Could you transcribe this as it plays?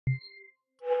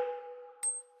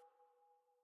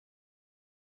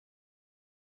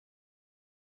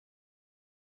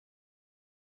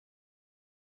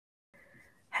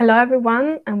Hello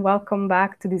everyone, and welcome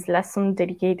back to this lesson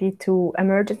dedicated to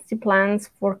emergency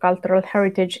plans for cultural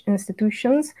heritage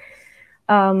institutions.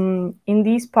 In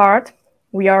this part,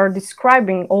 we are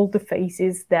describing all the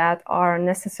phases that are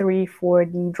necessary for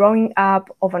the drawing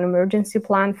up of an emergency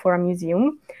plan for a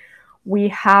museum. We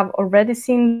have already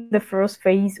seen the first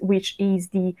phase, which is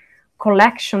the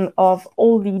collection of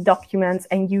all the documents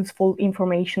and useful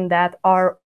information that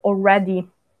are already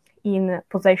in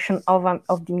possession of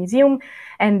the museum,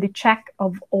 and the check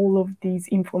of all of these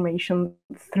information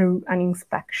through an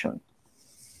inspection.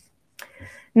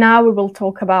 Now we will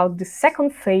talk about the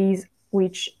second phase,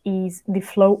 which is the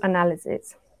flow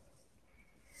analysis.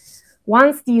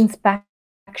 Once the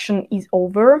inspection is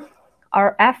over,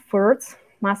 our efforts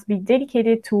must be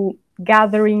dedicated to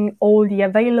gathering all the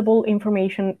available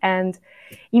information and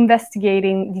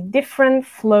investigating the different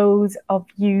flows of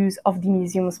use of the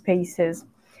museum spaces.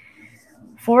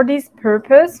 For this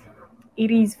purpose,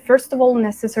 it is first of all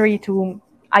necessary to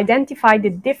identify the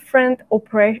different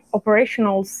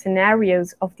operational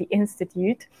scenarios of the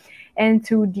Institute and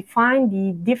to define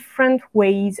the different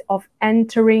ways of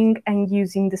entering and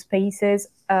using the spaces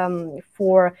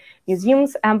for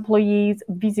museums, employees,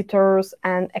 visitors,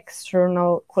 and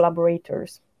external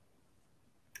collaborators.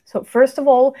 So first of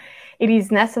all, it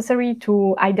is necessary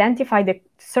to identify the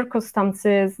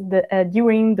circumstances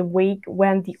during the week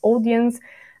when the audience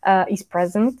is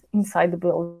present inside the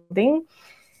building.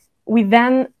 We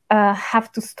then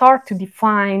have to start to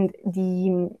define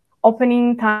the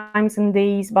opening times and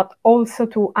days, but also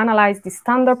to analyze the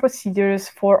standard procedures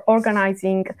for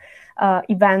organizing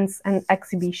events and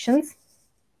exhibitions.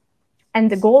 And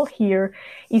the goal here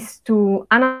is to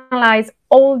analyze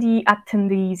all the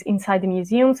attendees inside the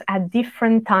museums at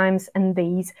different times and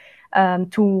days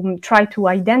to try to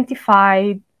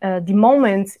identify the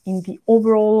moments in the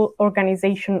overall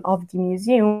organization of the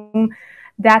museum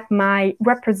that might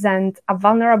represent a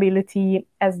vulnerability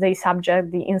as they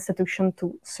subject the institution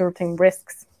to certain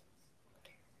risks.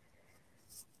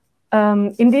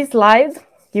 In this slide,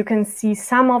 you can see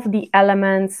some of the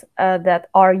elements that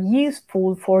are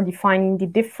useful for defining the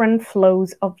different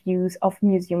flows of use of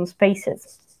museum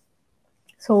spaces.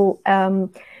 So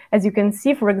as you can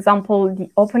see, for example, the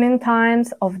opening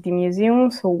times of the museum,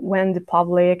 so when the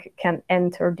public can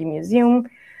enter the museum,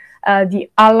 the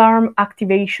alarm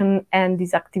activation and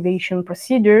disactivation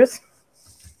procedures,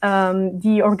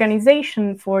 the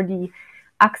organization for the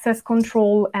access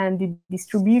control and the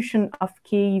distribution of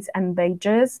keys and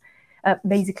badges,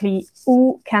 basically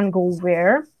who can go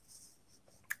where,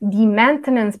 the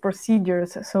maintenance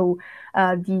procedures, so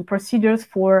the procedures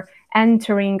for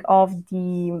entering of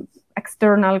the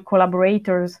external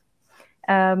collaborators,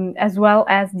 as well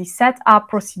as the setup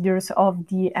procedures of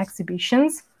the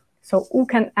exhibitions, so who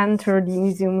can enter the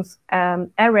museum's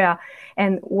area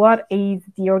and what is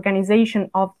the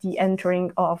organization of the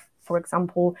entering of, for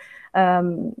example,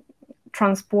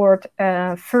 transport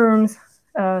firms,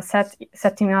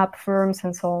 setting up firms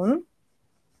and so on,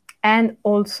 and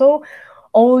also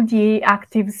all the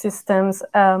active systems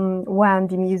when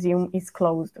the museum is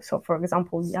closed. So for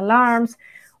example, the alarms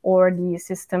or the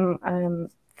system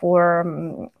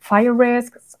for fire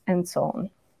risks and so on.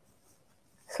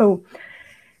 So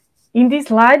in this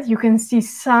slide, you can see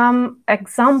some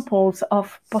examples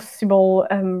of possible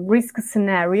risk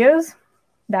scenarios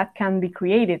that can be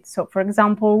created. So for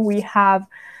example, we have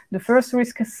the first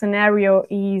risk scenario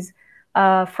is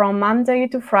from Monday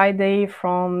to Friday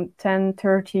from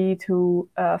 10:30 to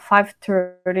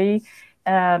 5:30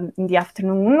 in the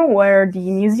afternoon, where the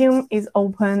museum is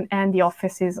open and the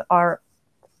offices are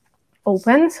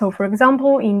open. So for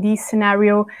example, in this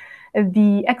scenario,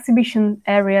 the exhibition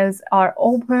areas are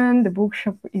open, the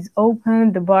bookshop is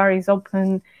open, the bar is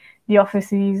open, the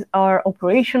offices are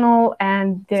operational,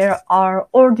 and there are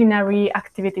ordinary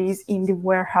activities in the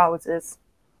warehouses.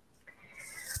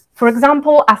 For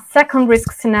example, a second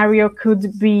risk scenario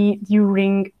could be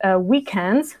during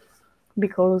weekends,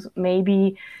 because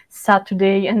maybe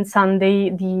Saturday and Sunday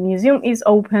the museum is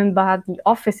open, but the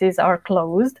offices are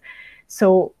closed.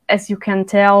 So as you can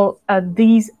tell,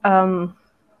 these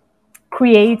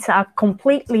creates a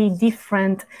completely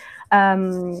different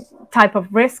type of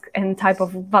risk and type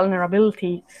of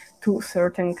vulnerability to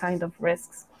certain kind of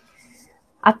risks.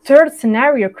 A third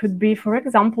scenario could be, for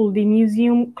example, the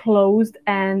museum closed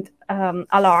and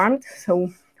alarmed.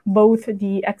 So both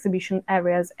the exhibition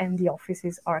areas and the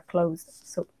offices are closed.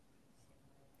 So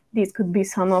these could be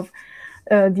some of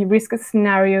the risk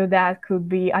scenario that could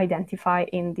be identified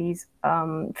in this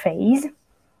phase.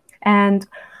 And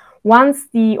once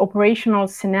the operational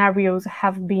scenarios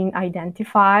have been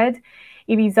identified,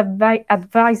 it is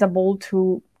advisable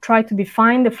to try to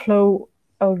define the flow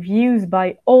of use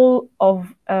by all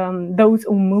of those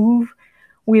who move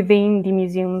within the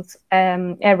museum's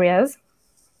areas.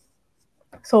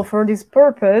 So for this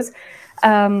purpose,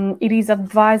 it is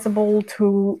advisable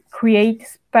to create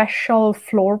special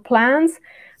floor plans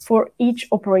for each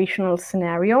operational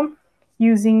scenario,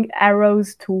 using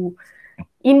arrows to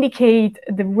indicate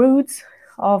the routes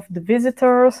of the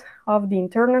visitors, of the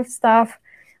internal staff,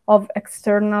 of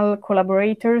external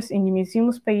collaborators in the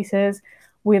museum spaces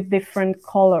with different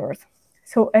colors.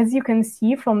 So as you can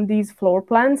see from these floor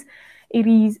plans, it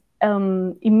is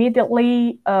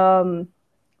immediately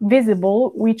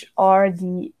visible which are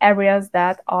the areas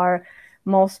that are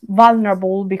most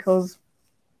vulnerable, because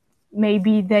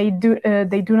maybe they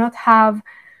do not have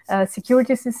a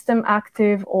security system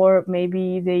active, or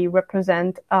maybe they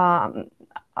represent an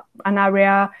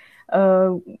area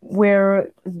where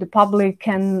the public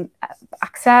can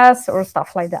access or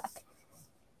stuff like that.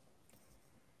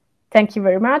 Thank you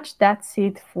very much. That's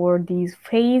it for this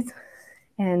phase,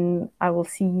 and I will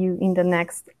see you in the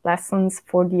next lessons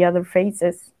for the other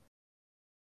phases.